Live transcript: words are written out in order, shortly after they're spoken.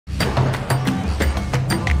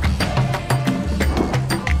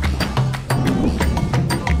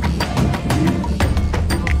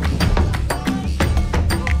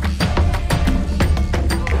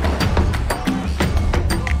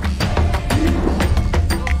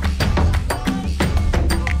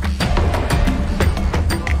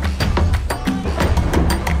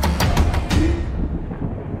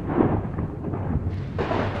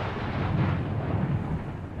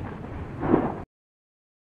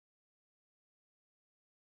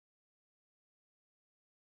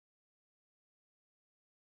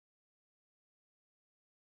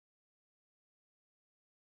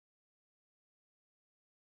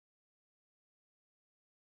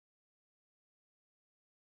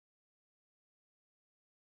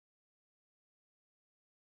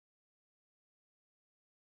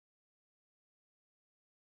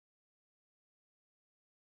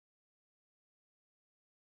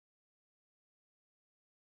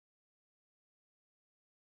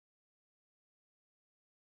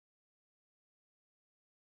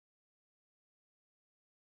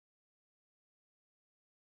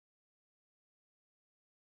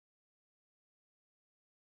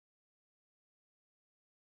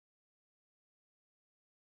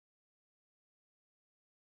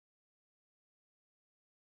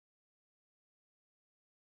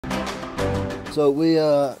So we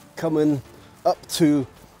are coming up to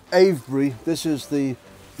Avebury. This is the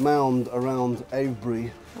mound around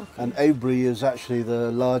Avebury, and Avebury is actually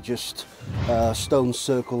the largest stone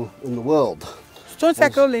circle in the world. Stone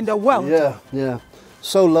circle in the world? Yeah, yeah.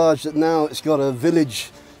 So large that now it's got a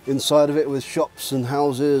village inside of it with shops and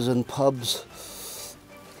houses and pubs.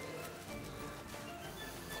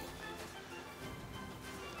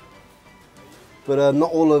 But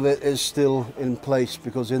not all of it is still in place,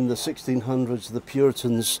 because in the 1600s the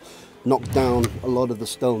Puritans knocked down a lot of the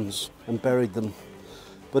stones and buried them.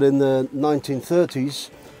 But in the 1930s,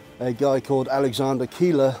 a guy called Alexander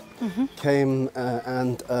Keeler came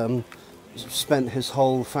and spent his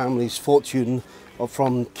whole family's fortune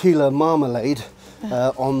from Keeler marmalade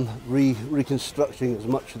on reconstructing as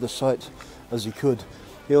much of the site as he could.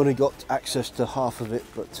 He only got access to half of it,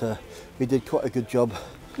 but he did quite a good job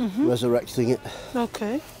resurrecting it.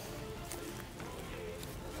 Okay.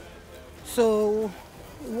 So,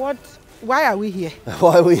 why are we here?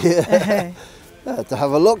 Why are we here? To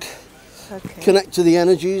have a look, connect to the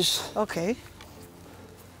energies,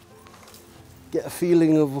 get a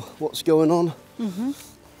feeling of what's going on,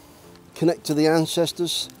 connect to the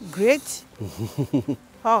ancestors. Great.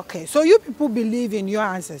 Okay, so you people believe in your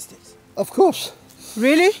ancestors? Of course.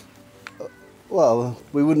 Really? Well,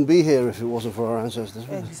 we wouldn't be here if it wasn't for our ancestors.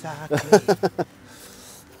 Exactly.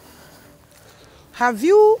 Have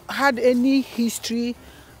you had any history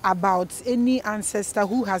about any ancestor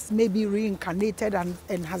who has maybe reincarnated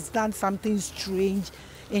and has done something strange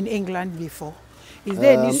in England before? Is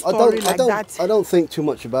there any story like that? I don't think too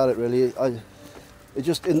much about it, really. It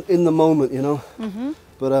just in the moment, you know.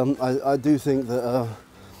 But I do think that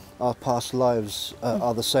our past lives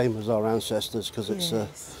are the same as our ancestors, because it's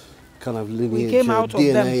kind of lineage, we came out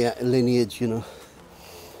DNA of them. Lineage, you know.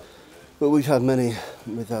 But we've had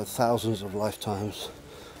thousands of lifetimes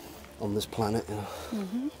on this planet, you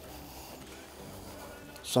know.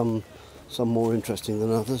 Some more interesting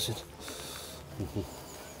than others.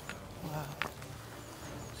 Wow.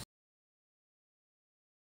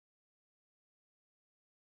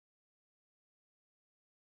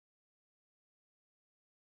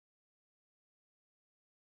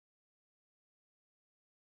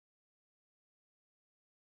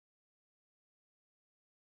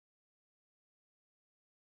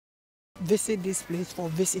 Visit this place for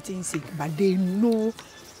visiting sake, but they know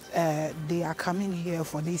they are coming here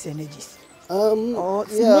for these energies. Yeah,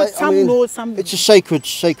 it's a sacred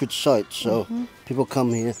site, so people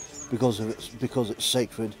come here because it's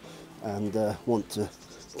sacred, and want to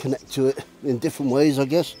connect to it in different ways, I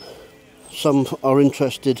guess. Some are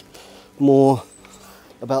interested more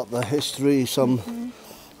about the history, some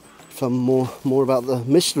more about the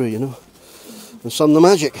mystery, you know, and some the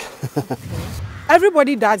magic.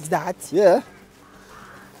 Everybody does that. Yeah.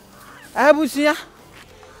 Abusia,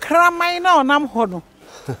 kramaina onam hono.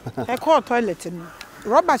 I call toilet no.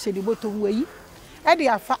 Rubber said the bottom way. E dey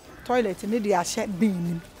afa toilet ni dey ahye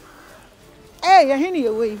bin. Ye hini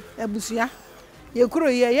away. Abusia. Ye kuro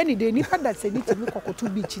ye ni dey nipa that say ni timi kokoto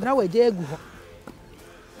beach na we je agu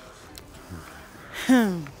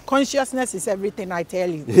ho. Consciousness is everything, I tell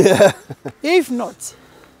you. Yeah. If not,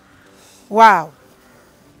 wow.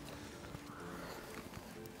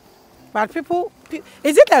 But people,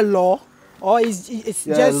 is it a law, or it's just...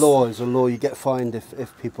 law is a law. You get fined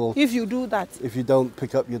if people... If you do that. If you don't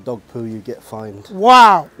pick up your dog poo, you get fined.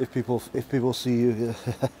 Wow. If people see you.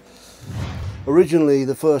 Originally,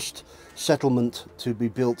 the first settlement to be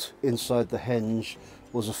built inside the henge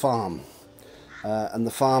was a farm. And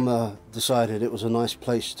the farmer decided it was a nice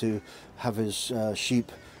place to have his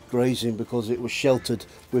sheep grazing, because it was sheltered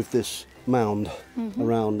with this mound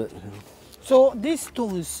around it. So these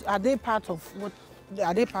stones, are they part of what?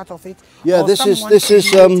 Are they part of it? Yeah, this is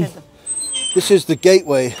the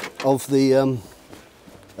gateway of the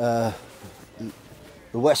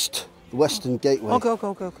western gateway.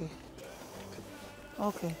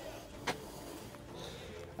 Okay.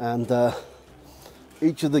 And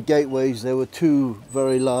each of the gateways, there were two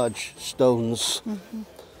very large stones.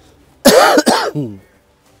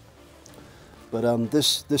 But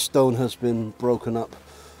this stone has been broken up.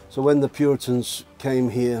 So when the Puritans came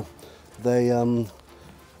here, they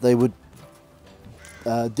would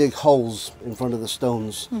dig holes in front of the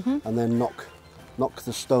stones and then knock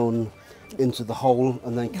the stone into the hole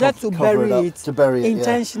and then cover it up to bury it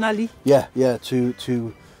intentionally. Yeah.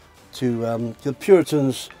 The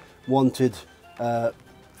Puritans wanted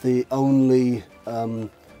the only I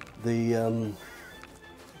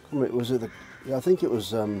think it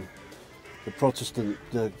was the Protestant,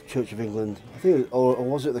 the Church of England. I think, or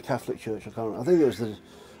was it the Catholic Church? I can't remember. I think it was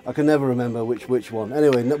I can never remember which one.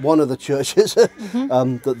 Anyway, one of the churches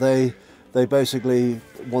that they basically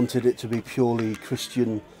wanted it to be purely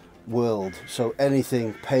Christian world. So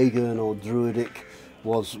anything pagan or druidic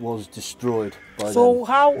was destroyed by them. So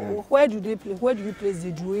how where do you place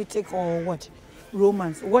the druidic or what?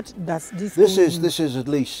 Romans. What does this mean? This is at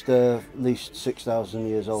least 6,000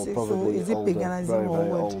 years old, probably. So is it older, paganism very, or very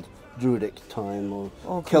what? old druidic time or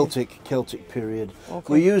Okay. Celtic period.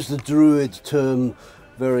 Okay. We use the druid term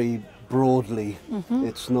very broadly.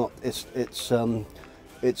 It's not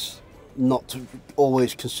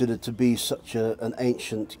always considered to be such an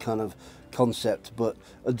ancient kind of concept, but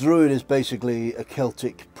a druid is basically a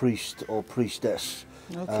Celtic priest or priestess.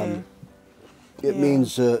 Okay. It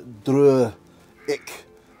means drua ik,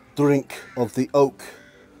 drink of the oak.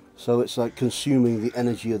 So it's like consuming the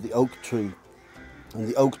energy of the oak tree. And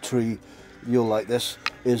the oak tree, you'll like this,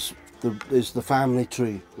 is the family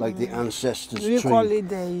tree, like the ancestors' tree. We call it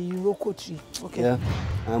the Iroko tree. Okay. Yeah.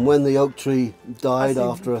 And when the oak tree died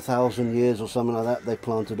after 1,000 years or something like that, they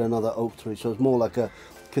planted another oak tree. So it's more like a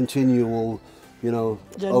continual,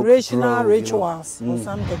 generational rituals or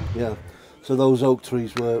something. Yeah. So those oak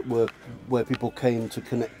trees were where people came to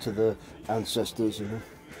connect to the ancestors.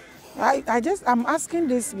 I'm asking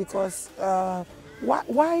this because what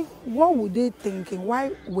were they thinking?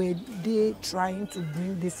 Why were they trying to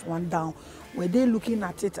bring this one down? Were they looking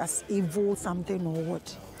at it as evil, something, or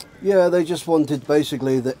what? Yeah, they just wanted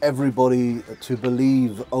basically that everybody to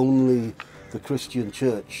believe only the Christian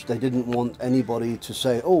church. They didn't want anybody to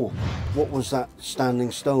say, oh, what was that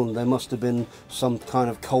standing stone? There must have been some kind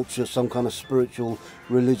of culture, some kind of spiritual,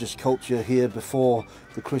 religious culture here before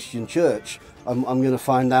the Christian church. I'm going to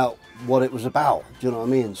find out what it was about. Do you know what I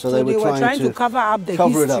mean? So they were trying to cover up the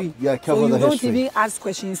history. It up. Yeah, cover the history. So you don't even ask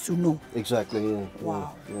questions to know. Exactly, yeah.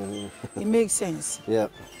 Wow. Yeah. It makes sense. Yeah,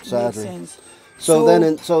 sadly. It makes sense. So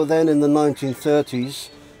then in the 1930s,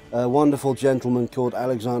 a wonderful gentleman called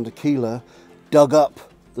Alexander Keeler dug up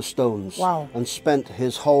the stones. Wow. And spent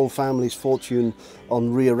his whole family's fortune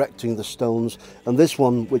on re-erecting the stones. And this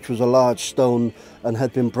one, which was a large stone and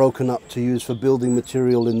had been broken up to use for building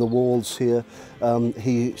material in the walls here,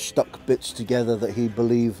 he stuck bits together that he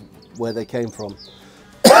believed where they came from.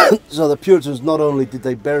 So the Puritans, not only did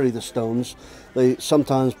they bury the stones, they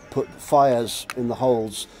sometimes put fires in the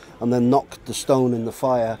holes and then knocked the stone in the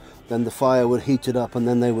fire. Then the fire would heat it up and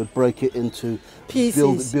then they would break it into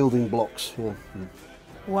pieces. Building blocks. Yeah.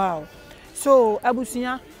 Wow. So,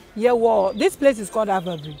 Abusinya, this place is called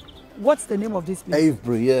Avebury. What's the name of this place?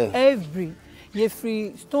 Avebury, yeah. Avebury. You're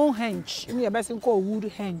free Stonehenge. In the best called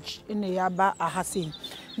Woodhenge in the Yaba Ahasin.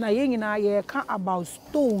 Now, you can't about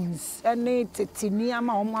stones and titanium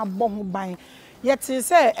or my bomb buying. Yet, you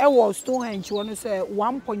say, Stonehenge, you want to say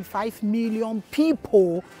 1.5 million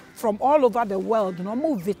people from all over the world. No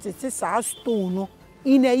more visitors are stone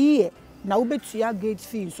in a year. Now, bet you gate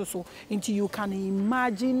fees so until you can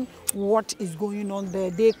imagine what is going on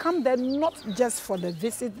there. They come there not just for the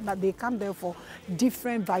visit, but they come there for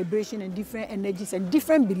different vibration and different energies and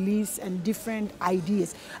different beliefs and different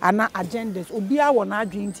ideas and agendas. Obia wana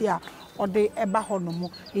drink here or the Eba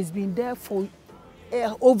Honomo has been there for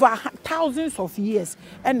over thousands of years.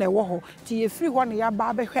 And the war to free one ya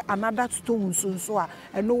barbe another stone so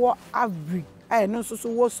and no what Avebury. I know so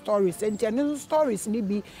what stories and no stories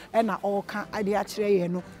nibi and all can actually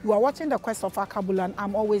you are watching the Quest of AKABENEZER and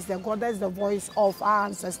I'm always the goddess, the voice of our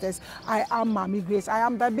ancestors. I am Maame Grace. I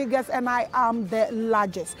am the biggest and I am the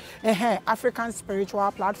largest African spiritual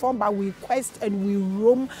platform, but we quest and we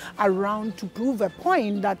roam around to prove a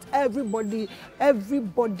point that everybody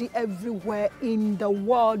everywhere in the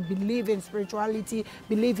world believe in spirituality,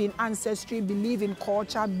 believe in ancestry, believe in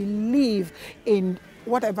culture, believe in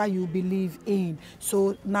whatever you believe in.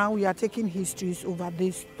 So now we are taking histories over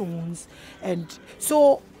these stones. And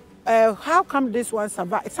so how come this one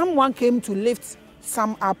survived? Someone came to lift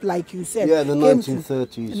some up, like you said. Yeah, in the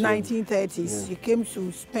 1930s. 1930s. He came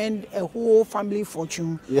to spend a whole family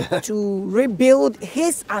fortune to rebuild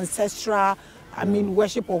his ancestral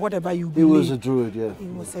worship or whatever you believe. He was a druid, yeah. He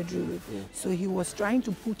was a druid. Yeah. So he was trying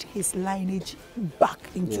to put his lineage back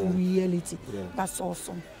into reality. Yeah. That's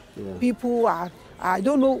awesome. Yeah. People are, I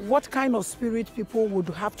don't know what kind of spirit people would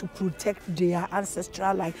have to protect their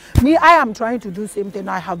ancestral life. Me, I am trying to do the same thing.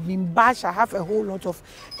 I have been bashed. I have a whole lot of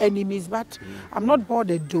enemies, but I'm not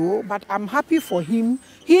bothered though. But I'm happy for him.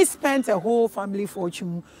 He spent a whole family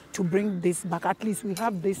fortune to bring this back. At least we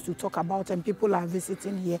have this to talk about and people are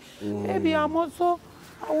visiting here. Maybe I will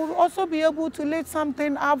also be able to lift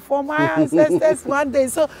something up for my ancestors one day.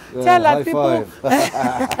 So tell our people.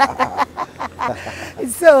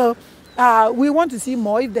 So we want to see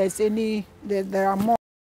more if there's any, there are more.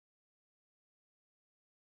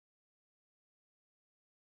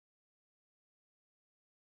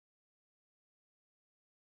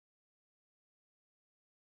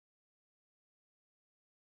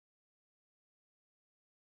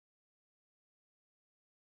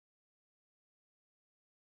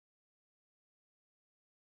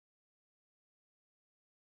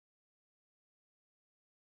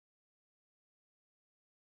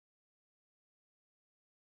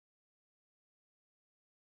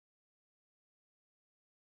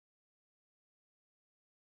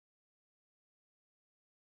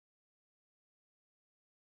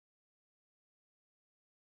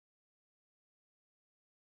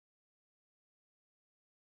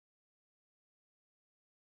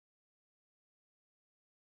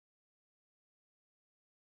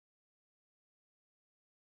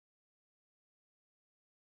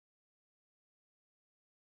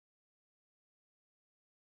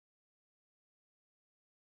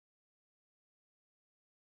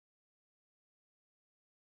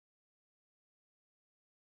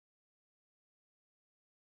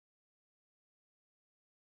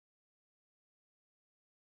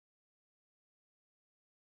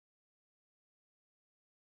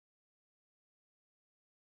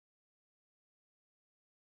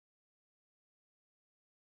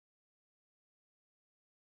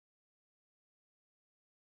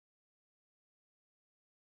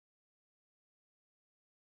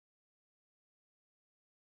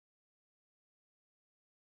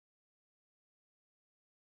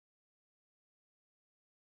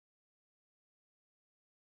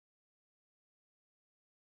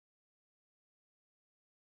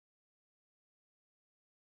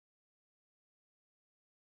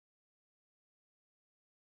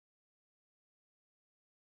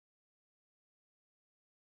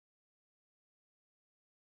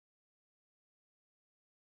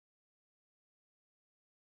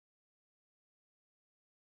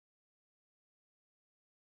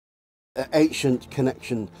 ancient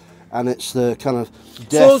connection, and it's the kind of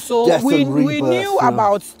death, death and rebirth. We knew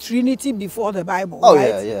about Trinity before the Bible. Oh,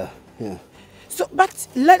 right? yeah. So, but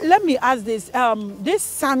let me ask this: this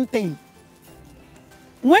sun thing.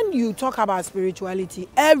 When you talk about spirituality,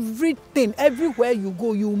 everything, everywhere you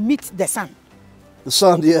go, you meet the sun. The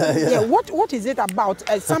sun, yeah. What is it about?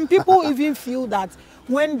 Some people even feel that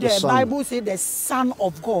when the Bible says the Son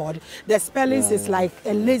of God, the spellings is like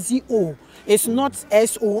a lazy O. It's not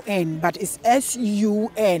S-O-N, but it's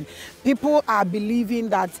S-U-N. People are believing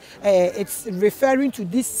that it's referring to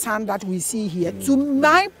this sun that we see here. To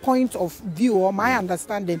my point of view or my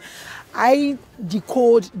understanding, I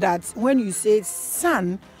decode that when you say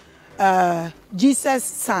son, Jesus'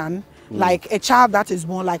 son, like a child that is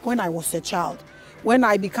born, like when I was a child. When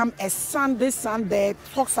I become a son, this son there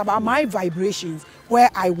talks about my vibrations,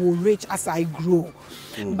 where I will reach as I grow.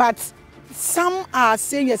 But some are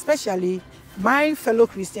saying, especially my fellow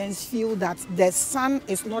Christians, feel that the son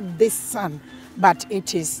is not this son, but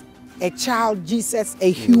it is a child, Jesus,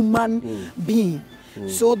 a human being.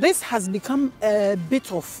 So this has become a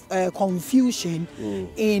bit of confusion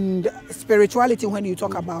in spirituality when you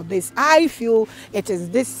talk about this. I feel it is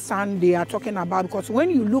this son they are talking about, because when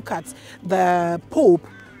you look at the Pope,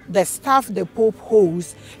 the staff the Pope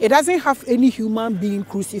holds, it doesn't have any human being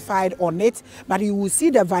crucified on it, but you will see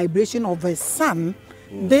the vibration of a sun.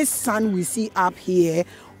 This sun we see up here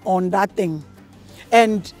on that thing.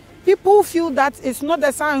 And people feel that it's not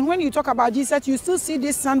the sun. When you talk about Jesus, you still see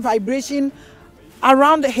this sun vibration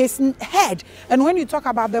around his head. And when you talk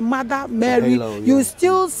about the Mother Mary, the halo, you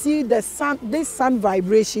still see the sun, this sun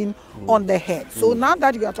vibration on the head. So now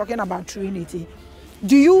that you are talking about Trinity,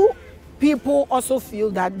 do you people also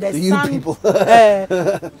feel that the sun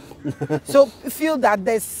so feel that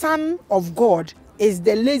the Son of God is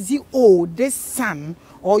the lazy O, this son,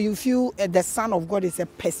 or you feel the Son of God is a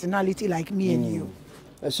personality like me and you?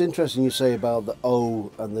 It's interesting you say about the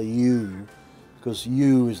O and the U, because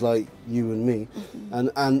you is like you and me,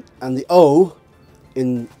 and the O,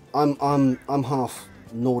 I'm half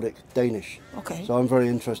Nordic Danish, okay, so I'm very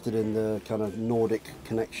interested in the kind of Nordic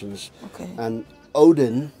connections. Okay. And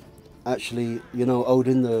Odin, actually, you know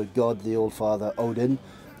Odin, the god, the All Father Odin,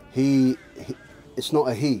 he it's not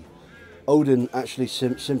a he. Odin actually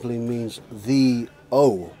simply means the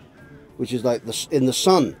O, which is like in the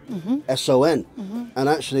sun, S-O-N. And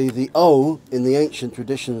actually the O, in the ancient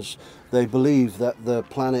traditions, they believe that the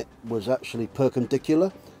planet was actually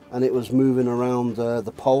perpendicular and it was moving around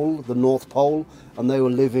the pole, the North Pole, and they were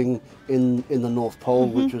living in the North Pole,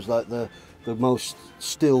 which was like the most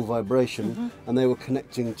still vibration, and they were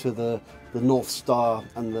connecting to the North Star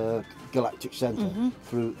and the galactic center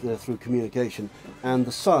through communication. And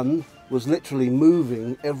the sun was literally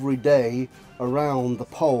moving every day around the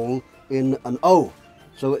pole in an O.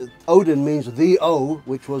 So Odin means the O,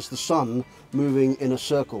 which was the sun moving in a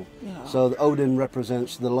circle. Yeah. So Odin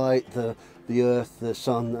represents the light, the earth, the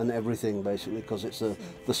sun, and everything, basically, because it's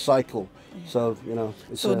the cycle. Yeah. So, you know.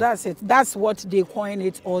 So that's it. That's what they coin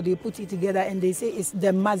it, or they put it together, and they say it's the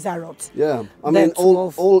Mazzaroth. Yeah, I mean,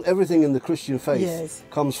 everything in the Christian faith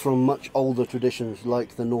comes from much older traditions,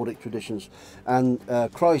 like the Nordic traditions. And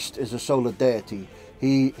Christ is a solar deity.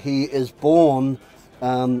 He is born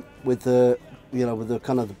with the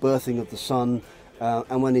kind of the birthing of the sun,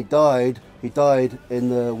 and when he died in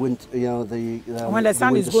the winter, when the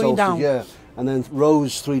sun is going down. Yeah, and then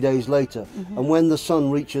rose 3 days later. And when the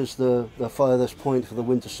sun reaches the farthest point for the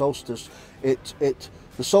winter solstice,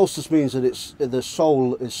 the solstice means that the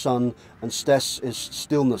soul is sun and stes is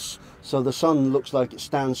stillness. So the sun looks like it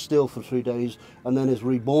stands still for 3 days and then is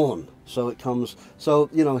reborn. So it comes. So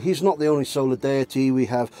he's not the only solar deity. We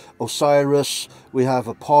have Osiris, we have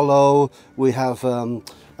Apollo, we have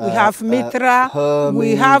Mithra, Hermes,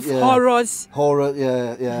 we have Horus. Horus,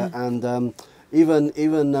 and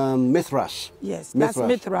even Mithras. Yes, Mithras, that's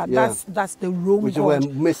Mithra. Yeah. That's the Rome which god. is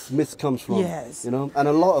where myth comes from. Yes. And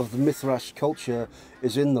a lot of the Mithras culture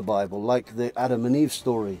is in the Bible, like the Adam and Eve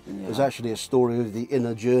story. Is actually a story of the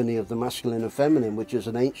inner journey of the masculine and feminine, which is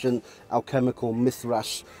an ancient alchemical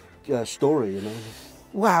Mithras story.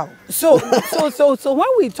 Wow. So when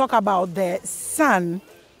we talk about the sun,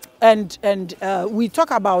 and we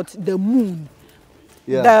talk about the moon,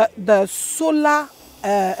 the solar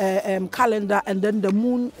calendar, and then the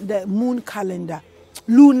moon calendar,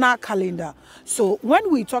 lunar calendar. So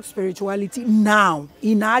when we talk spirituality now,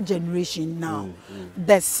 in our generation now,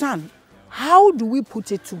 the sun, how do we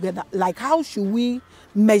put it together? Like, how should we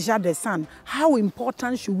measure the sun? How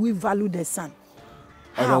important should we value the sun?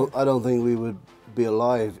 I don't think we would be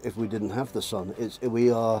alive if we didn't have the sun.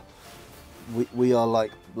 We are we are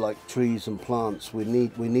like trees and plants. We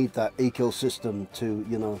need that ecosystem to,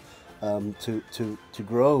 you know, to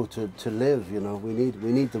grow, to live. You know, we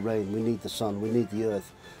need the rain, we need the sun, we need the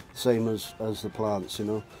earth, same as the plants, you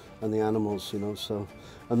know, and the animals, you know. So,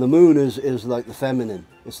 and the moon is like the feminine.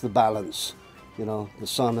 It's the balance, you know. The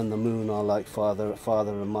sun and the moon are like father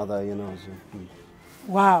and mother, you know. So,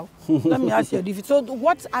 Wow. Let me ask you, so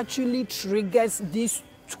what actually triggers these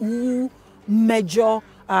two major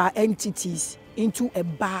entities into a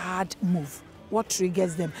bad move? What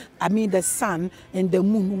triggers them? I mean, the sun and the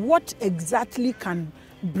moon. What exactly can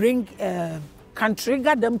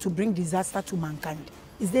trigger them to bring disaster to mankind?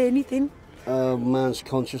 Is there anything? Man's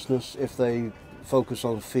consciousness. If they focus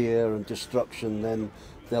on fear and destruction, then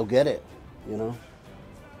they'll get it, you know,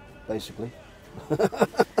 basically.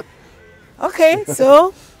 Okay,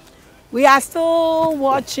 so we are still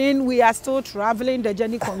watching, we are still traveling, the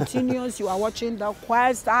journey continues. You are watching the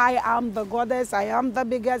quest. I am the goddess, I am the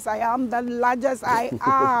biggest, I am the largest, I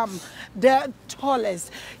am the tallest.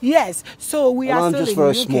 Yes, so we are still just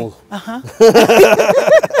very small.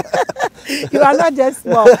 You are not just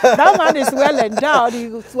small. That man is well endowed.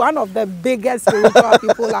 He's one of the biggest spiritual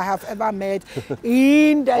people I have ever met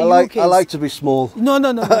in the UK. I like to be small. No,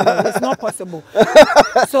 it's not possible.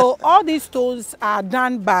 So all these stones are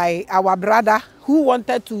done by our brother who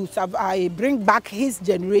wanted to bring back his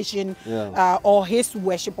generation, or his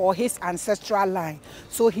worship or his ancestral line.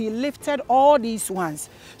 So he lifted all these ones.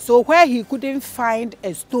 So where he couldn't find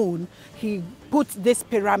a stone, he put this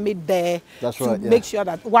pyramid there. That's to right, make sure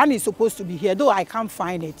that one is supposed to be here. Though I can't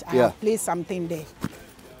find it, I have placed something there.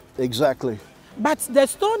 Exactly. But the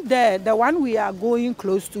stone there, the one we are going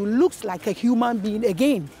close to, looks like a human being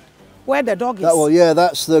again, where the dog is. Well, yeah,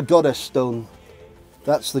 that's the goddess stone.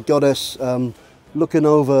 That's the goddess looking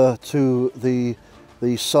over to the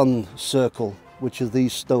sun circle, which are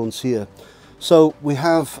these stones here. So we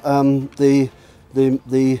have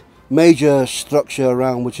the major structure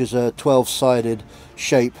around, which is a 12-sided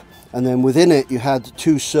shape, and then within it you had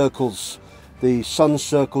two circles, the sun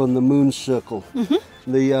circle and the moon circle.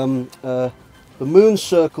 The moon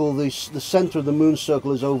circle, the center of the moon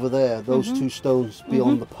circle is over there, those two stones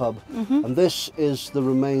beyond the pub. And this is the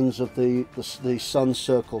remains of the sun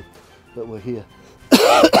circle that were here.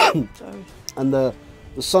 Sorry. And the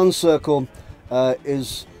sun circle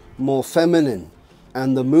is more feminine,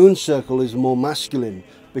 and the moon circle is more masculine,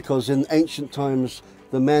 because in ancient times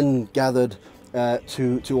the men gathered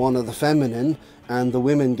to honor the feminine, and the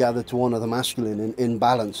women gathered to honor the masculine in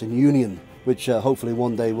balance, in union, which hopefully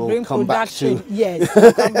one day we'll come back to. Yes,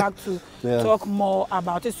 we'll come back to talk more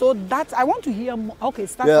about it. So that I want to hear more. Okay,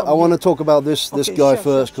 start. Yeah, I want to talk about this guy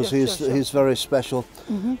first, because he's very special.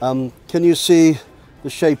 Can you see the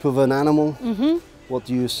shape of an animal? What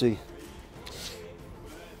do you see?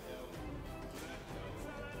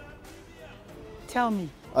 Tell me.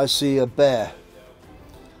 I see a bear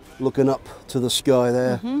looking up to the sky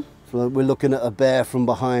there. We're looking at a bear from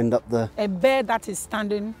behind up the... A bear that is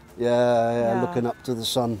standing. Yeah, looking up to the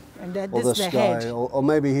sun and then or the sky. Or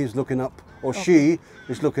maybe he's looking up, or she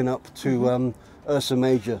is looking up to Ursa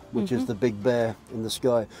Major, which is the big bear in the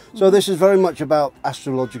sky. So this is very much about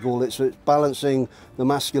astrological. It's balancing the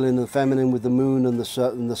masculine and feminine with the moon and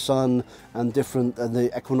the sun and different the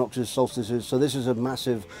equinoxes, solstices. So this is a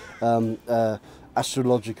massive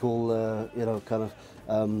astrological, you know, kind of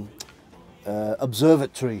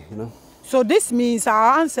observatory, you know. So this means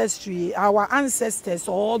our ancestry, our ancestors,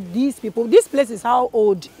 or these people. This place is how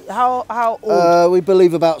old? How old? We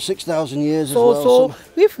believe about 6,000 years. So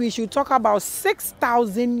if we should talk about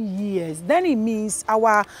 6,000 years, then it means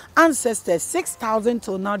our ancestors 6,000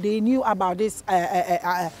 till now, they knew about this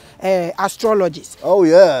astrologies. Oh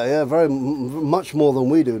yeah, very much more than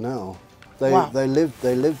we do now. They lived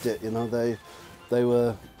it. You know, they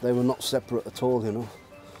were not separate at all. You know.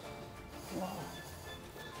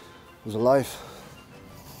 It was a life.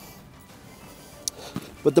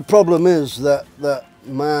 But the problem is that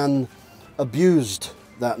man abused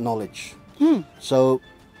that knowledge. So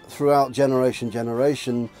throughout generation,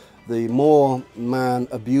 the more man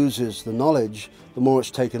abuses the knowledge, the more it's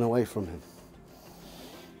taken away from him.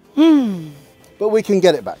 But we can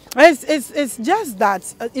get it back. It's just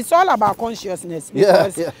that it's all about consciousness,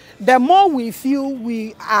 because the more we feel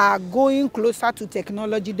we are going closer to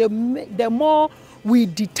technology, the more we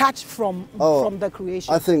detach from the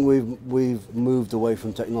creation. I think we've moved away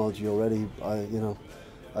from technology already. I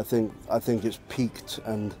think it's peaked,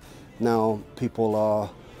 and now people are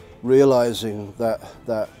realizing that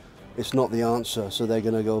it's not the answer, so they're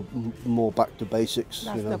going to go more back to basics.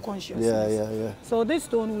 That's the consciousness. Yeah. So this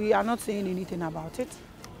stone, we are not saying anything about it.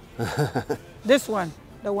 This one.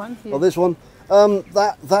 The one here. Oh, this one.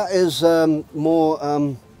 That is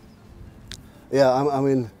more. Yeah, I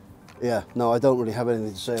mean, yeah. No, I don't really have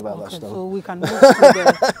anything to say about that stone. So we can move to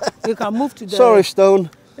the. We can move to the. Sorry, stone.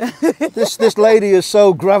 this lady is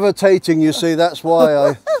so gravitating. You see, that's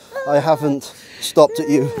why I haven't stopped at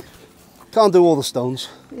you. Can't do all the stones.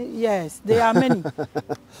 Yes, there are many.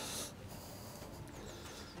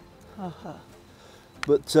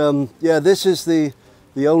 But yeah, this is the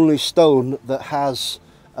only stone that has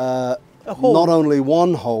not only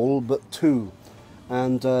one hole but two.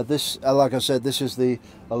 And this, like I said, this is the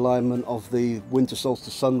alignment of the winter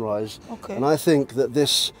solstice sunrise. Okay. And I think that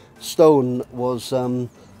this stone was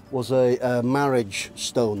a marriage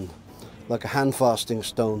stone, like a hand fasting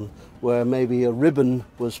stone, where maybe a ribbon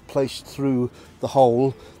was placed through the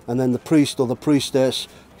hole, and then the priest or the priestess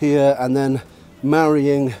here, and then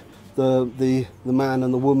marrying the man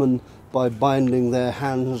and the woman by binding their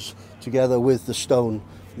hands together with the stone,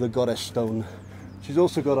 the goddess stone. She's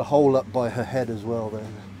also got a hole up by her head as well there.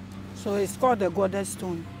 So it's called the goddess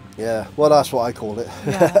stone. Yeah, well, that's what I call it.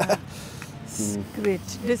 Yeah. Great.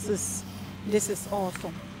 This is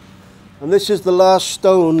awesome. And this is the last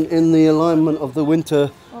stone in the alignment of the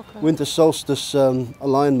winter solstice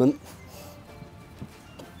alignment.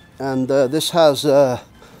 And this has a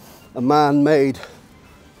man-made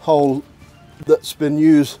hole that's been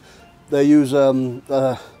used. They use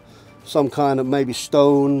some kind of maybe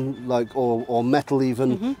stone, like or metal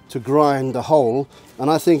even, to grind a hole.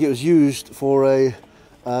 And I think it was used for a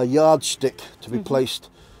yardstick to be placed,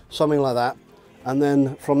 something like that. And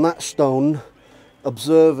then from that stone,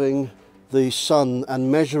 observing the sun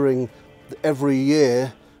and measuring every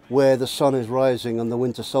year where the sun is rising on the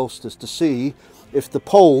winter solstice to see if the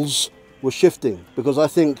poles were shifting, because I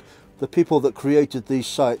think the people that created these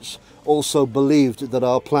sites also believed that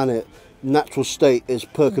our planet natural state is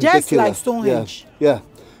perpendicular. Just like Stonehenge. Yeah,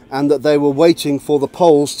 and that they were waiting for the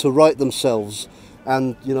poles to right themselves,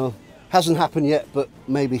 and you know, hasn't happened yet, but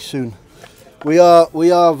maybe soon. We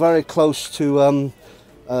are very close to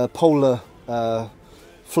polar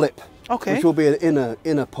flip. Okay. Which will be an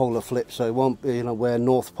inner polar flip, so it won't be, you know, where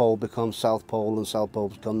North Pole becomes South Pole and South Pole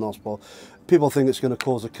becomes North Pole. People think it's going to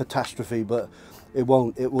cause a catastrophe, but it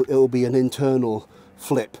won't. It will be an internal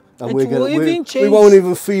flip, and we won't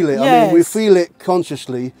even feel it. Yes. I mean, we feel it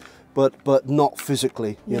consciously, but not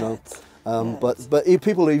physically. You know. But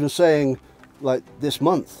people are even saying, like this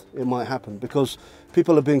month it might happen, because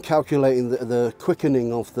people have been calculating the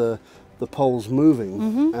quickening of the poles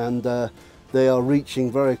moving, and they are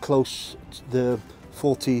reaching very close to the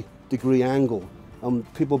 40-degree angle.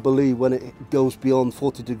 People believe when it goes beyond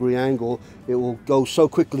 40-degree angle, it will go so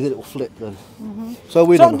quickly that it will flip then. So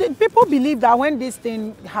we don't know. So people believe that when this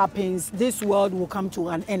thing happens, this world will come to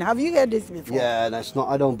an end. Have you heard this before? Yeah, that's not.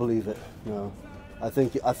 I don't believe it. No, I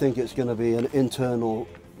think it's going to be an internal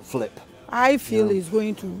flip. I feel it's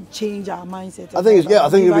going to change our mindset. I think I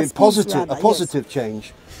think it'll be positive, a positive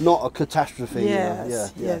change, not a catastrophe.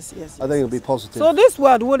 Yes, yes. I think it'll be positive. So this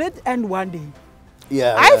world, will it end one day?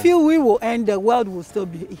 Yeah. I feel we will end. The world will still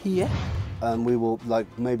be here. And we will, like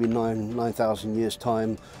maybe 9,000 years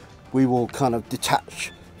time, we will kind of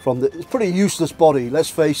detach from it's pretty useless body. Let's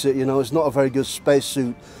face it. You know, it's not a very good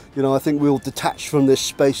spacesuit. You know, I think we'll detach from this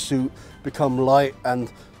spacesuit, become light, and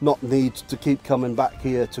not need to keep coming back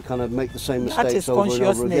here to kind of make the same mistakes over and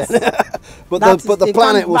over again. but the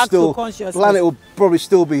planet will probably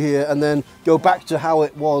still be here, and then go back to how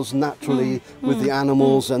it was naturally with the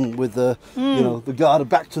animals and with the you know, the garden,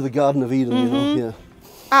 back to the Garden of Eden. You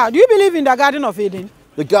know, do you believe in the Garden of Eden?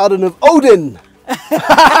 The Garden of Odin.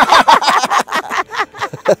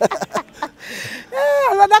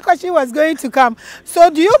 Another question was going to come. So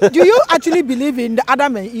do you actually believe in the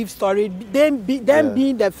Adam and Eve story, them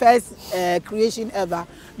being the first creation ever?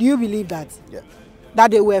 Do you believe that? Yeah.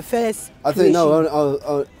 That they were first I think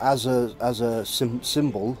no, as a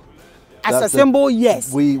symbol. As a symbol,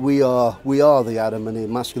 yes. We are the Adam and Eve,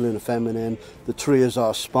 masculine and feminine. The tree is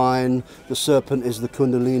our spine. The serpent is the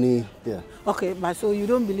Kundalini. Yeah. Okay, but so you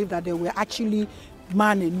don't believe that they were actually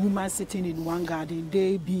man and woman sitting in one garden,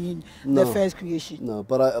 they being the first creation? No,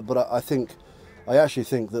 but I actually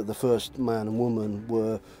think that the first man and woman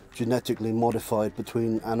were genetically modified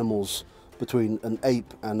between animals, between an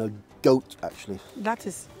ape and a goat, actually. That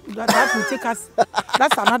will take us.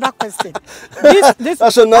 That's another question.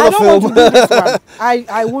 That's another film. Want to do this one.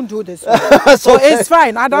 I won't do this one. So okay. It's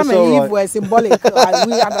fine. Adam and Eve were symbolic.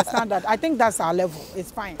 We understand that. I think that's our level.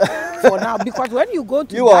 It's fine for now, because when you go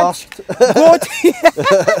to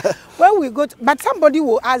when we go to, but somebody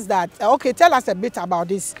will ask that. Okay, tell us a bit about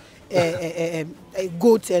this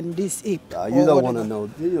goat and this ape. You don't want to know,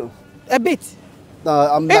 do you? A bit.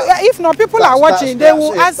 if not, people are watching, they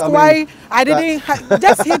will ask why I didn't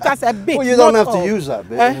just hit us a bit. Well, you don't have to use that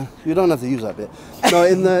bit. You don't have to use that bit. No,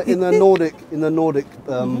 in the Nordic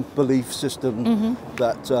belief system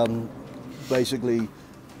that basically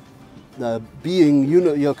being,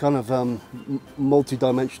 you're kind of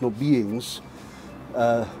multi-dimensional beings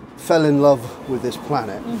fell in love with this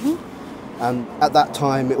planet. And at that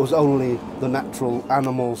time, it was only the natural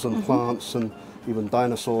animals and plants and even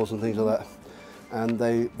dinosaurs and things like that. And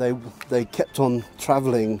they kept on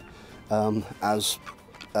traveling as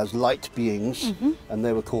light beings, and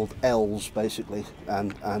they were called elves basically.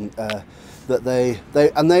 And that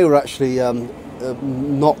they were actually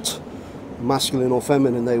not masculine or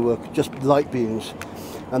feminine. They were just light beings,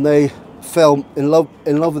 and they fell in love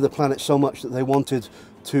with the planet so much that they wanted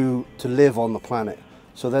to live on the planet.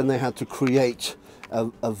 So then they had to create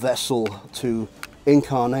a vessel to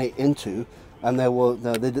incarnate into, and there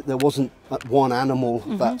wasn't one animal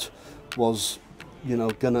that was,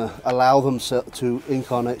 gonna allow them to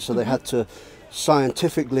incarnate. So they had to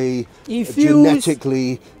scientifically,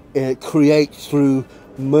 genetically create through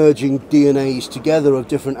merging DNAs together of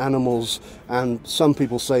different animals. And some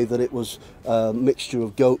people say that it was a mixture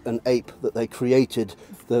of goat and ape that they created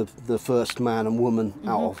the first man and woman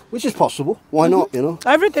out of, which is possible. Why not,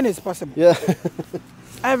 Everything is possible. Yeah.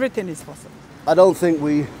 Everything is possible. I don't think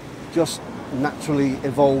we just naturally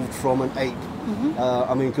evolved from an ape.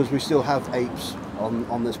 I mean, because we still have apes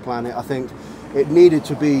on this planet. I think it needed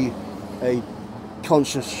to be a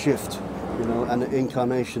conscious shift, and an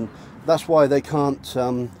incarnation. That's why they can't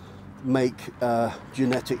make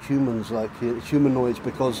genetic humans, like humanoids,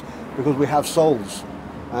 because we have souls,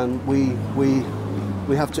 and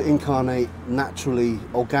we have to incarnate naturally,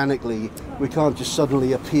 organically. We can't just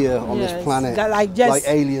suddenly appear on this planet like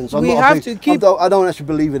aliens. I don't actually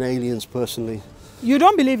believe in aliens personally. You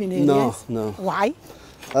don't believe in aliens? No. Why?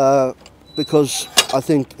 Because I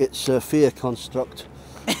think it's a fear construct.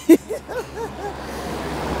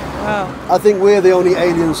 Wow. I think we're the only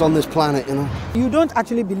aliens on this planet, You don't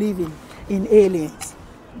actually believe in aliens,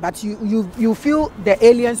 but you feel the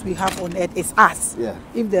aliens we have on Earth is us. Yeah.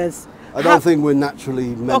 If there's... I don't think we're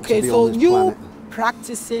naturally meant to be on this planet. Okay, so you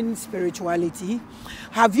practicing spirituality,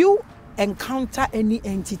 have you encountered any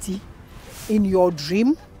entity in your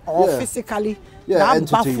dream or physically? Yeah,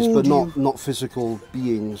 entities, but not physical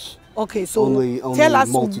beings. Okay, so only tell us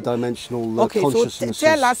multi-dimensional consciousnesses. So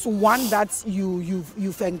tell us one that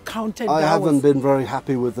you've encountered. I haven't been very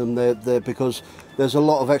happy with them. They're because there's a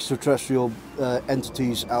lot of extraterrestrial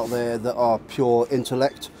entities out there that are pure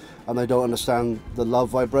intellect, and they don't understand the love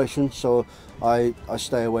vibration. So I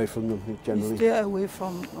stay away from them generally. You stay away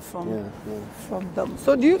from them.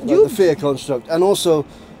 So do you the fear construct, and also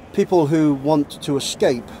people who want to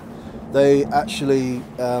escape, they actually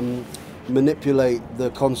manipulate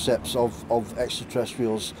the concepts of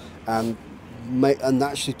extraterrestrials and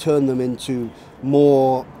actually turn them into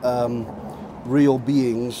more real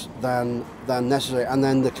beings than necessary, and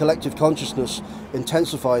then the collective consciousness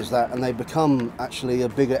intensifies that, and they become actually a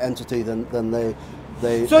bigger entity than they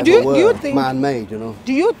so ever do you were, think man-made,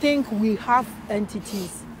 Do you think we have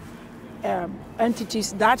entities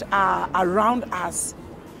that are around us,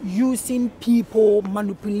 using people,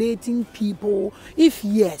 manipulating people? If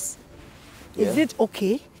yes, is it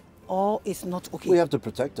okay or it's not okay? We have to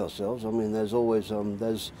protect ourselves. I mean, there's always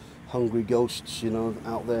there's hungry ghosts,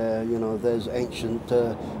 out there. There's ancient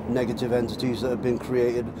negative entities that have been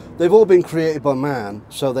created. They've all been created by man,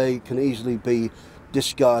 so they can easily be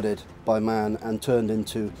discarded by man and turned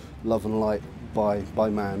into love and light by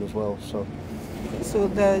man as well. So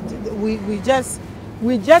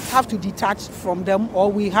we just have to detach from them, or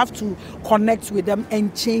we have to connect with them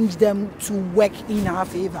and change them to work in our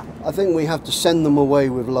favor. I think we have to send them away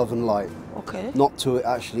with love and light. Okay. Not to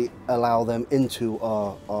actually allow them into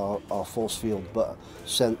our force field, but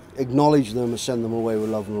acknowledge them and send them away with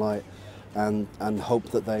love and light, and hope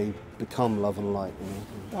that they become love and light.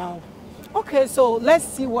 Wow. Okay, so let's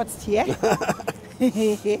see what's here.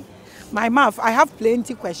 My mouth, I have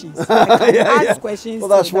plenty questions. I can ask questions. Well,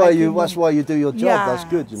 that's why you do your job. Yeah. That's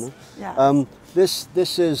good, Yeah.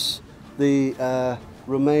 This is the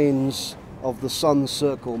remains of the sun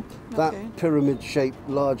circle. That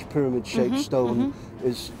large pyramid-shaped stone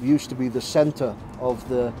used to be the center of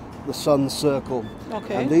the sun circle.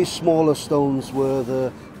 Okay. And these smaller stones were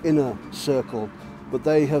the inner circle, but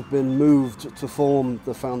they have been moved to form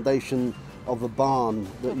the foundation of the barn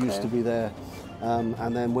that used to be there.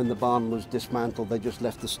 And then when the barn was dismantled, they just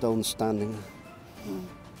left the stones standing.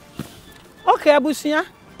 Okay, abusia.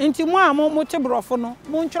 Inti mo a mo te brofo no,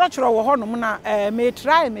 mo nchorachoro wo ho no na may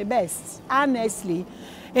try my best. Honestly,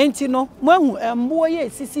 Enti no mahu mbo ye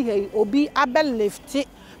sisi he obi abe lift it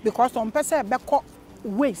because on person be ko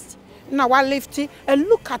waste na wa lift it and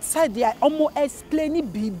look at side there almost explain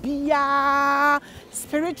bibia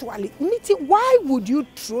spiritually. Why would you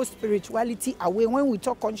throw spirituality away when we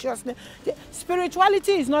talk consciousness?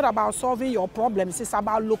 Spirituality is not about solving your problems, it's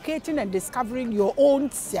about locating and discovering your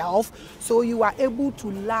own self so you are able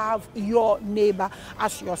to love your neighbor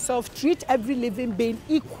as yourself, treat every living being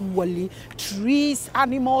equally, trees,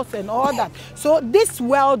 animals and all that, so this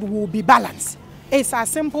world will be balanced. It's as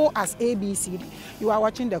simple as ABCD. You are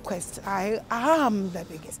watching the quest. I am the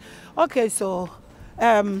biggest. Okay, so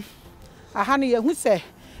Ahani, who say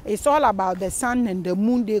it's all about the sun and the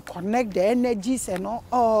moon. They connect the energies and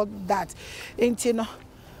all that. Ain't you know?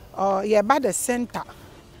 Yeah, by the center,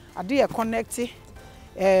 I do connect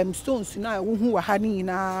stones now. Who are honey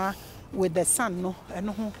na with the sun no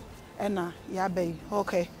and yeah, baby.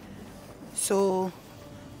 Okay, so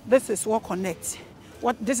this is what connects.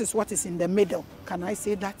 This is what is in the middle. Can I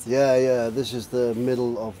say that? Yeah. This is the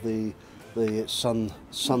middle of the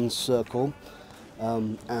sun circle,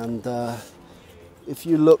 and if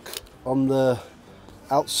you look on the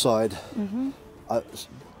outside,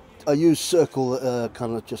 I use circle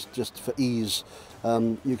kind of just for ease.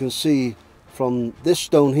 You can see from this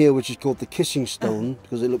stone here, which is called the kissing stone,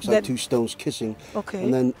 because it looks like two stones kissing. Okay.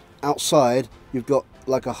 And then outside, you've got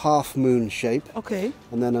like a half moon shape. Okay.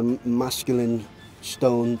 And then a masculine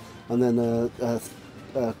stone, and then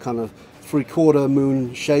a kind of 3/4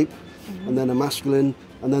 moon shape, and then a masculine,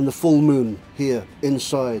 and then the full moon here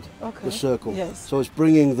inside the circle. Yes. So it's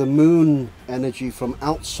bringing the moon energy from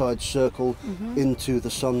outside circle into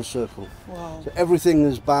the sun circle. Wow. So everything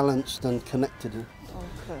is balanced and connected.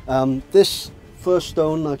 Okay. This first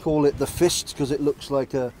stone, I call it the fist because it looks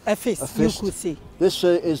like a fist. You could see. This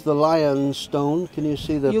is the lion stone. Can you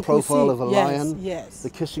see the profile of a lion? Yes.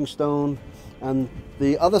 The kissing stone. And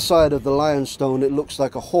the other side of the lion stone, it looks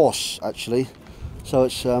like a horse, actually. So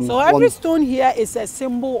it's so every stone here is a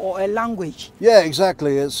symbol or a language. Yeah,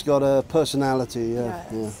 exactly. It's got a personality. Yeah.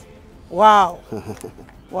 Yes. Yeah. Wow.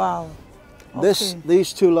 Wow. Okay.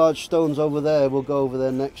 These two large stones over there, we'll go over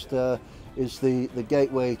there next, is the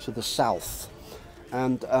gateway to the south.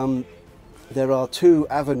 And there are two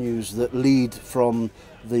avenues that lead from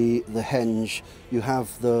the henge. You have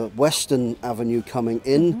the western avenue coming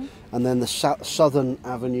in, and then the southern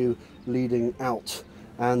avenue leading out.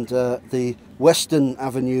 And the western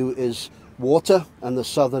avenue is water, and the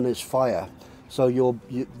southern is fire. So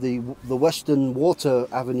the western water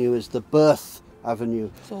avenue is the birth avenue,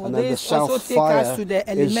 so and then the south fire to the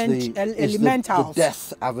is the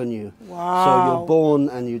death avenue. Wow. So you're born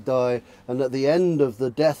and you die, and at the end of the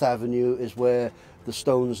death avenue is where the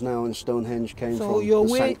stones now in Stonehenge came from. So your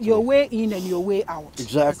way in and your way out.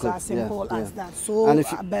 Exactly. It's as simple as that. So and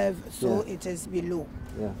above, so it is below.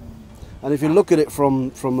 Yeah. And if you look at it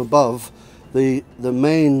from above, the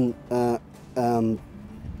main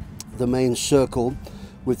circle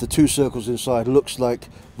with the two circles inside looks like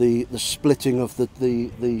the splitting of the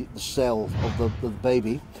cell of the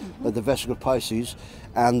baby, the vesicle Pisces,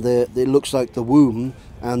 and it looks like the womb,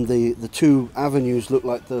 and the two avenues look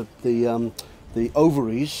like the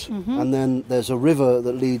ovaries, and then there's a river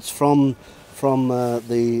that leads from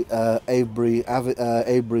the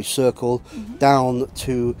Avebury circle down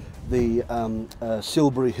to the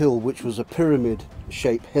Silbury Hill, which was a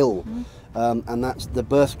pyramid-shaped hill, and that's the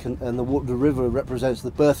birth and the river represents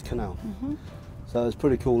the birth canal. So it's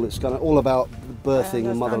pretty cool. It's kind of all about birthing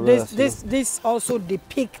and Mother Earth. This also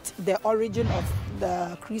depicts the origin of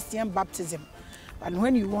the Christian baptism. And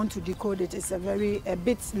when you want to decode it, it's a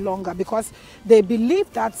bit longer, because they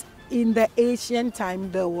believe that in the ancient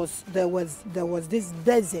time there was this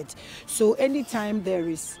desert. So anytime there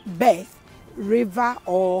is birth, river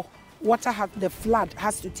or water, the flood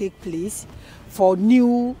has to take place for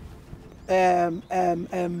new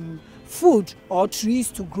food or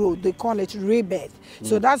trees to grow. They call it rebirth.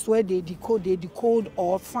 So that's where they decode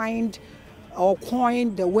or find or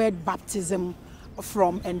coin the word baptism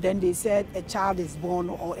from, and then they said a child is born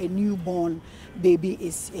or a newborn baby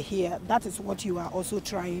is here. That is what you are also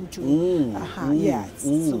trying to yes.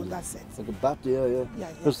 So that's it. Like a baptism,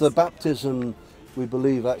 yeah. Because the baptism, we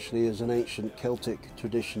believe, actually is an ancient Celtic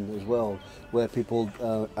tradition as well, where people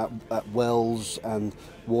at wells and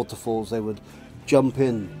waterfalls, they would jump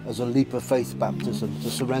in as a leap of faith baptism to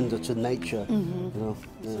surrender to nature, you know,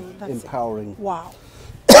 so empowering. Wow.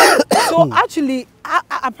 So actually,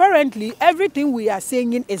 apparently, everything we are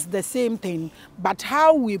saying is the same thing, but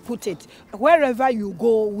how we put it, wherever you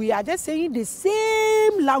go, we are just saying the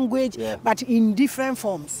same language, but in different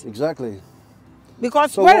forms. Exactly.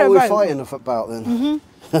 Because so wherever what are we fighting about then?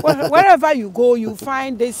 Wherever you go, you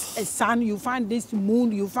find this sun, you find this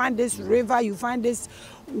moon, you find this river, you find this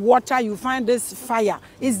water, you find this fire.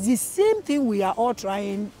 It's the same thing we are all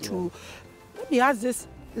trying to. Let me ask this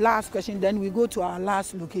last question, then we go to our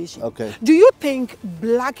last location. Okay. Do you think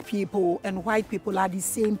black people and white people are the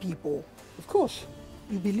same people? Of course.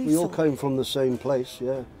 You believe we so? all came from the same place,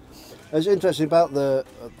 yeah. It's interesting about the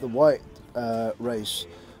white race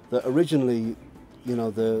that originally, you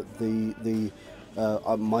know,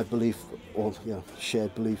 my belief, or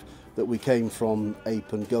shared belief, that we came from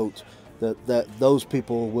ape and goat, that those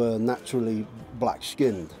people were naturally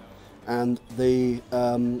black-skinned, and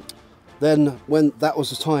then when that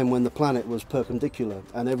was the time when the planet was perpendicular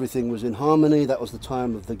and everything was in harmony, that was the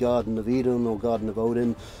time of the Garden of Eden or Garden of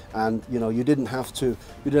Odin, and you know, you didn't have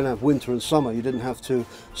winter and summer, you didn't have to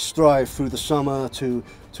strive through the summer to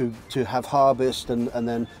have harvest and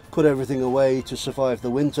then put everything away to survive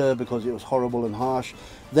the winter because it was horrible and harsh.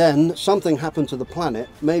 Then something happened to the planet,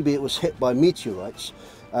 maybe it was hit by meteorites,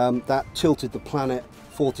 that tilted the planet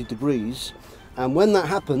 40 degrees. And when that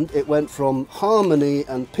happened, it went from harmony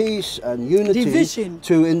and peace and unity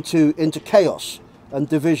into chaos and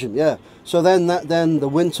division. Yeah. So then the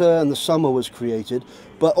winter and the summer was created,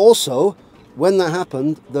 but also when that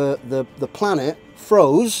happened, the planet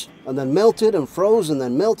froze and then melted and froze and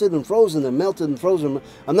then melted and froze and then melted and froze, and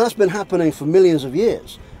that's been happening for millions of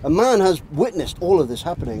years. And man has witnessed all of this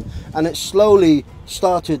happening, and it slowly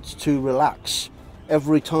started to relax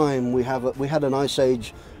every time we had an ice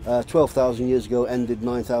age. 12,000 years ago, ended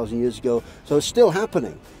 9,000 years ago, so it's still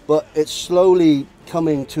happening, but it's slowly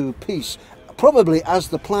coming to peace, probably as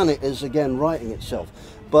the planet is again righting itself.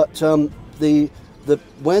 But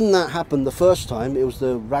when that happened the first time, it was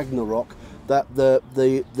the Ragnarok, that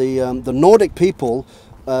the Nordic people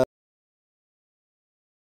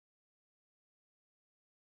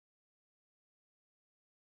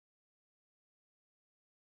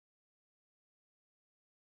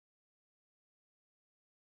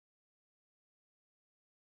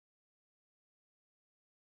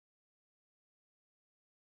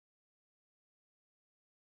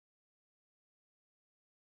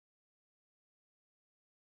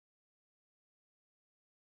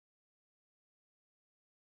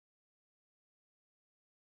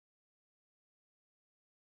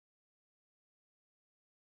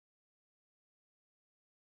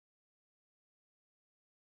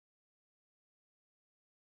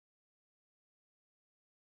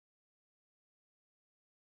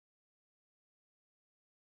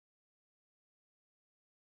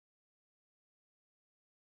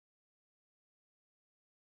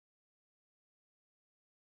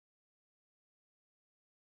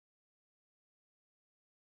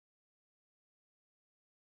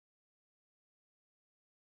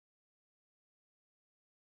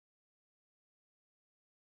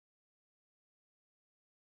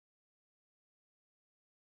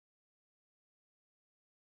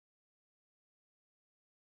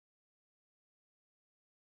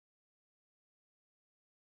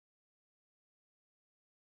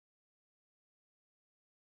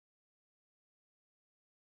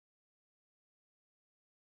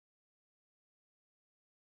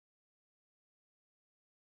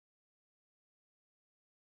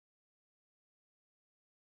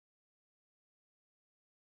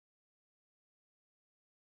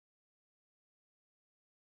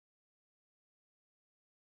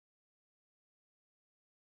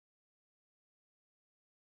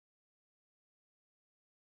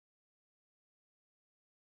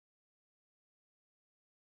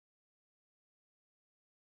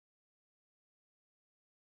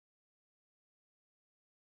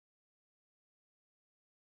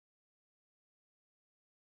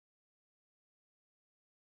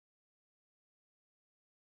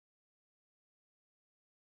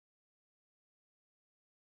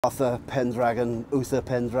Arthur Pendragon, Uther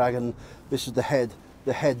Pendragon, this is the head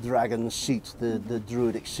dragon seat, the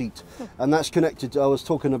druidic seat, and that's connected to, I was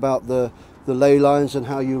talking about the ley lines and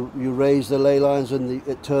how you raise the ley lines, and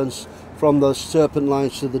it turns from the serpent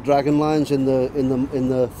lines to the dragon lines in the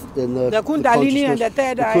Kundalini and the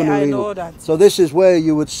third eye. I know that. So this is where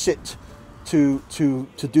you would sit to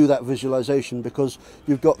do that visualization, because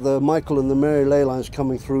you've got the Michael and the Mary ley lines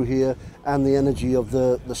coming through here, and the energy of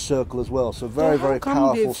the circle as well. So very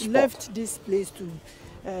powerful spot. Left this place to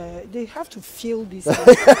they have to feel this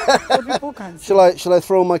so people can see. Shall I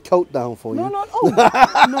throw my coat down for you? No.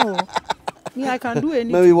 Oh, no. Me, I can do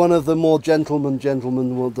anything. Maybe one of the more gentlemen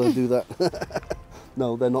will do that.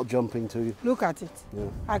 No, they're not jumping to you. Look at it. Yeah.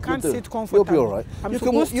 I can't sit comfortably. You'll be all right. You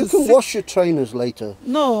can wash your trainers later.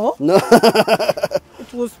 No. No.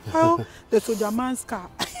 It will spoil the soldier man's car.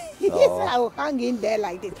 I'll hang in there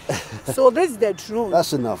like this. So this is the throne.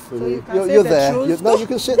 That's enough. So you're there. No, you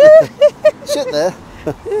can sit there. Sit there.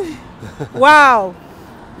 Wow.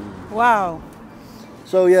 Wow.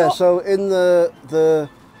 So yeah, so in the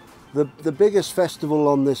biggest festival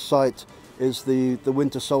on this site is the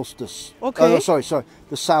winter solstice. Okay. Oh, sorry,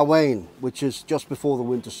 the Samhain, which is just before the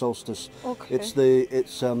winter solstice. Okay.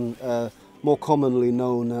 It's more commonly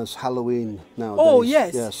known as Halloween nowadays. Oh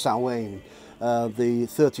yes. Yeah, Samhain, the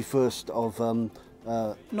 31st of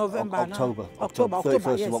November. October. No. October.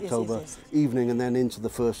 31st yes, of October yes. evening, and then into the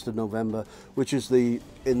 1st of November, which is the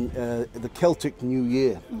Celtic New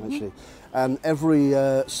Year, actually. And every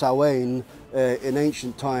Samhain in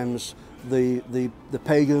ancient times, the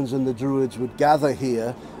pagans and the druids would gather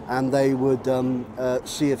here, and they would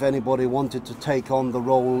see if anybody wanted to take on the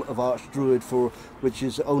role of archdruid, which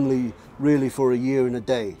is only really for a year and a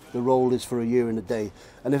day. The role is for a year and a day,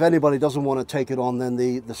 and if anybody doesn't want to take it on, then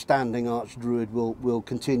the standing archdruid will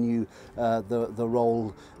continue the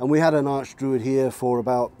role. And we had an archdruid here for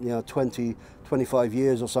about 20-25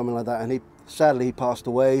 years or something like that, and sadly he passed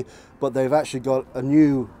away, but they've actually got a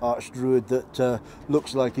new archdruid that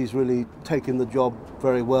looks like he's really taken the job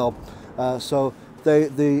very well. So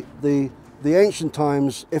the ancient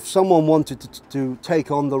times, if someone wanted to take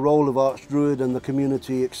on the role of archdruid and the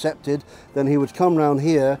community accepted, then he would come round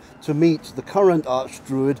here to meet the current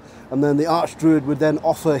archdruid, and then the archdruid would then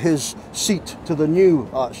offer his seat to the new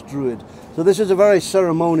archdruid. So this is a very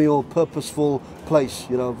ceremonial, purposeful place,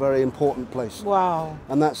 very important place. Wow.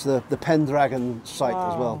 And that's the Pendragon site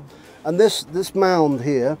as well. And this mound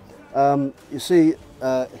here, you see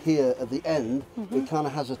here at the end, it kind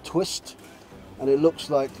of has a twist, and it looks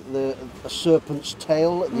like a serpent's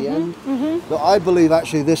tail at the end. But I believe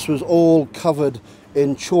actually this was all covered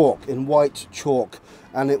in chalk, in white chalk,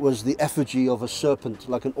 and it was the effigy of a serpent,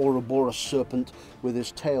 like an Ouroboros serpent with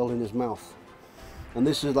his tail in his mouth. And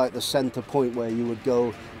this is like the center point where you would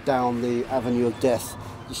go down the avenue of death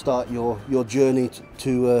to start your journey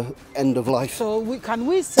to end of life. So can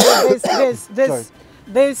we say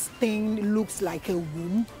this thing looks like a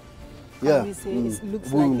womb? Can we say it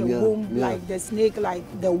looks like a womb, like the snake, like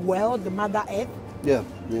the well, the Mother Earth? Yeah.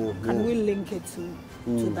 Can we link it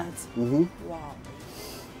to that? Wow.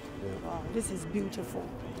 Wow, this is beautiful.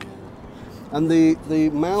 And the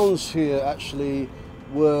mounds here actually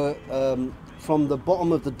were from the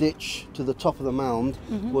bottom of the ditch to the top of the mound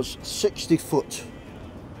was 60 foot.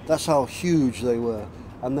 That's how huge they were.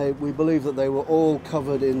 And we believe that they were all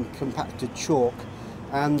covered in compacted chalk.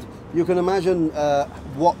 And you can imagine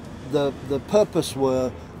what the purpose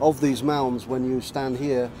were of these mounds when you stand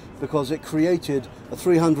here, because it created a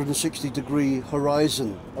 360-degree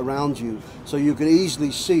horizon around you. So you could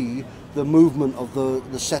easily see the movement of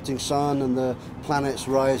the setting sun and the planets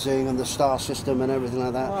rising and the star system and everything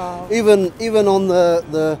like that. Wow. Even on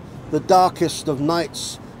the darkest of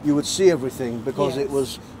nights, you would see everything, because it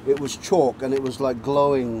was chalk and it was like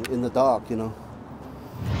glowing in the dark,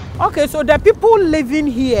 Okay, so the people living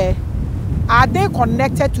here, are they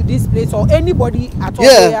connected to this place, or anybody at all?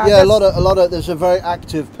 Yeah, a lot of. There's a very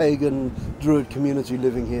active pagan druid community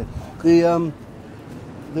living here. The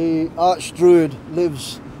archdruid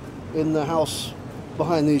lives in the house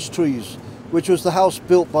behind these trees, which was the house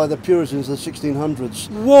built by the Puritans in the 1600s,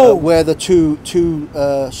 where the two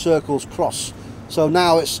circles cross. So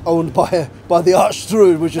now it's owned by the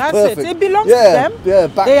archdruid, which is perfect. It belongs to them. Yeah,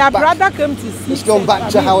 Their brother came to see. It's gone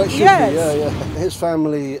back to how it should be. Yeah. His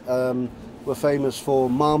family were famous for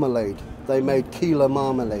marmalade. They made Keeler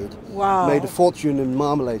marmalade. Wow. Made a fortune in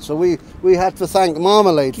marmalade. So we had to thank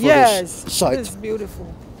marmalade for this site. It's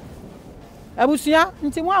beautiful. Abusia,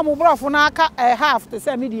 nti mo amobrofo na aka half to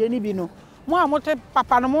say me de ni bi no. Mo amote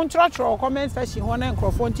papa no mo nchrochro comment section ho na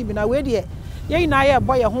nkrofo nti bi na we de ye na ye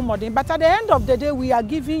boy ho modern, but at the end of the day we are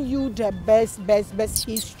giving you the best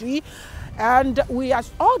history, and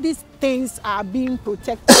all these things are being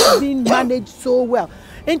protected, being managed so well.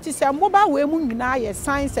 Enti se mobile we mu nyina ye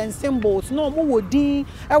signs and symbols no mo wodin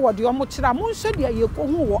e wo de omo kira mo nso de ye ko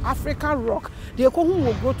hu wo African rock, de ko hu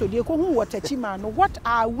wo grotto, de ko hu wo techima no. What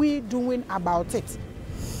are we doing about it?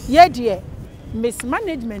 Ye de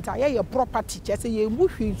mismanagement are your property, just ye mu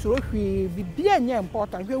hwi nsuro hwi bibia nya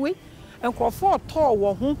important hwe we enkrofo to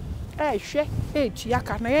wo ho hwe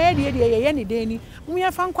tuaka na ye ne deni mu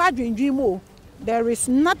ye fa nkwa adwendwen mo. There is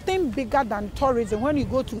nothing bigger than tourism. When you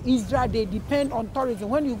go to Israel, they depend on tourism.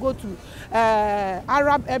 When you go to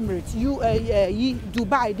Arab Emirates,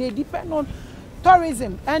 Dubai, they depend on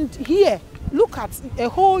tourism. And here, look at a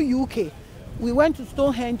whole UK. We went to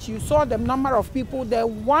Stonehenge, you saw the number of people there.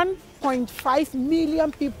 1.5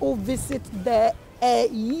 million people visit there a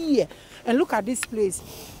year. And look at this place.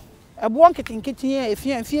 Ebuon kitinkiti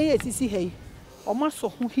efie esisi hei. Oma so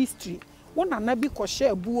ho history. Wona na bi ko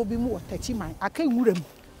share ebuo bi mu otachi man. Aka wuram.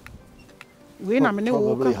 We na me ne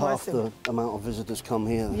wo Probably half the amount of visitors come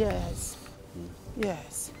here. Yes.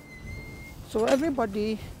 Yes. So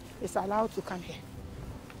everybody is allowed to come here.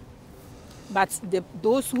 But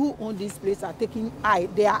those who own this place are taking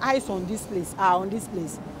their eyes on this place, are on this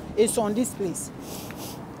place. It's on this place.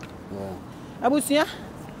 Yeah. Abusia,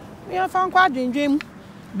 we have found quite dream.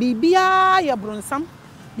 Bibia ya bronsam,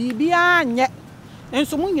 bibia nye. And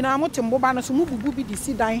so mun yina mo tembo ba na so mu bubu bi di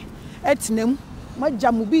sidan etinem,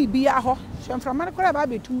 majamu bibia ho. So from America ba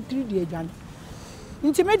be 2-3 di adwan.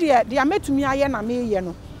 Nti me de ametumi aye na me ye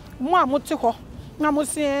no. Mo a mo te ho na mo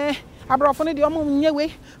se abrofo ne de omo nyewe,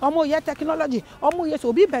 omo ye technology, omo ye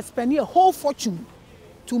so be spend a whole fortune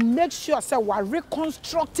to make sure say we are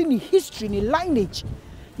reconstructing history in lineage.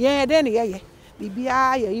 Yeah, then yeah.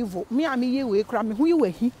 Bibia ya evil. Me am ye we kra me hu ye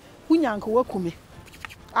wahi. Hu nyanka wakume.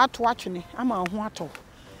 Ato atwene ama ho ato.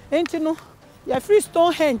 Enti no, ya free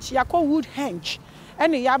stone henge, ya call wood henge.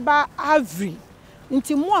 Ene ya ba Avebury.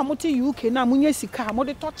 Nti mo a mote UK na munye sika mo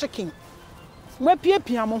de to chicken. Mo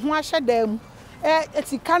piepia mo ho ahye dam.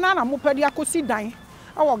 Sika na mo pede akosi dan.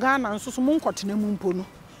 Awo Ghana nso so mo nkotena mu mpo no.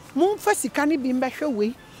 Mo mfa sika ne bi mbehwe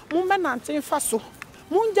we. Mo menante fa so.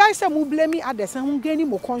 Mo njai se mo blame others and mo gain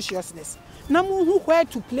more consciousness. Now where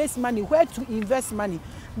to place money, where to invest money.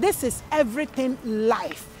 This is everything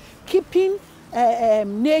life. Keeping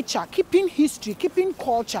nature, keeping history, keeping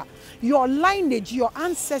culture. Your lineage, your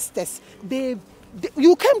ancestors,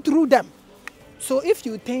 you came through them. So if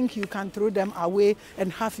you think you can throw them away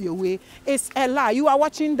and have your way, it's a lie. You are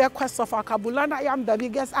watching the quest of Akabulan. I am the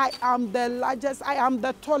biggest, I am the largest, I am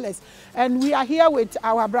the tallest. And we are here with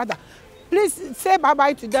our brother. Please say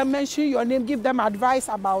bye-bye to them, mention your name, give them advice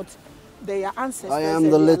about their ancestors. I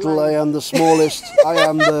am the little, I am the smallest, I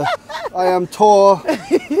am Tor,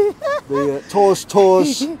 the Tors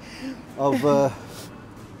of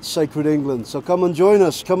sacred England. So come and join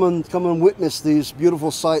us, come and witness these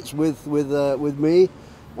beautiful sights with me,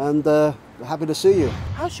 and happy to see you.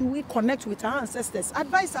 How should we connect with our ancestors?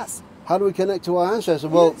 Advise us. How do we connect to our ancestors?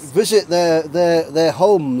 Well, visit their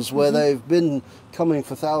homes where they've been coming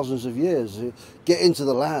for thousands of years. Get into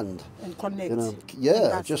the land and connect. You know,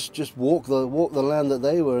 yeah, just walk the land that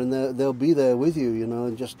they were, and they'll be there with you. You know,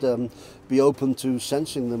 and just be open to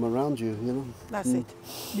sensing them around you. You know. That's it.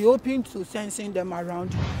 Be open to sensing them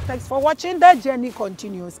around you. Thanks for watching. The journey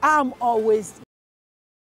continues. I'm always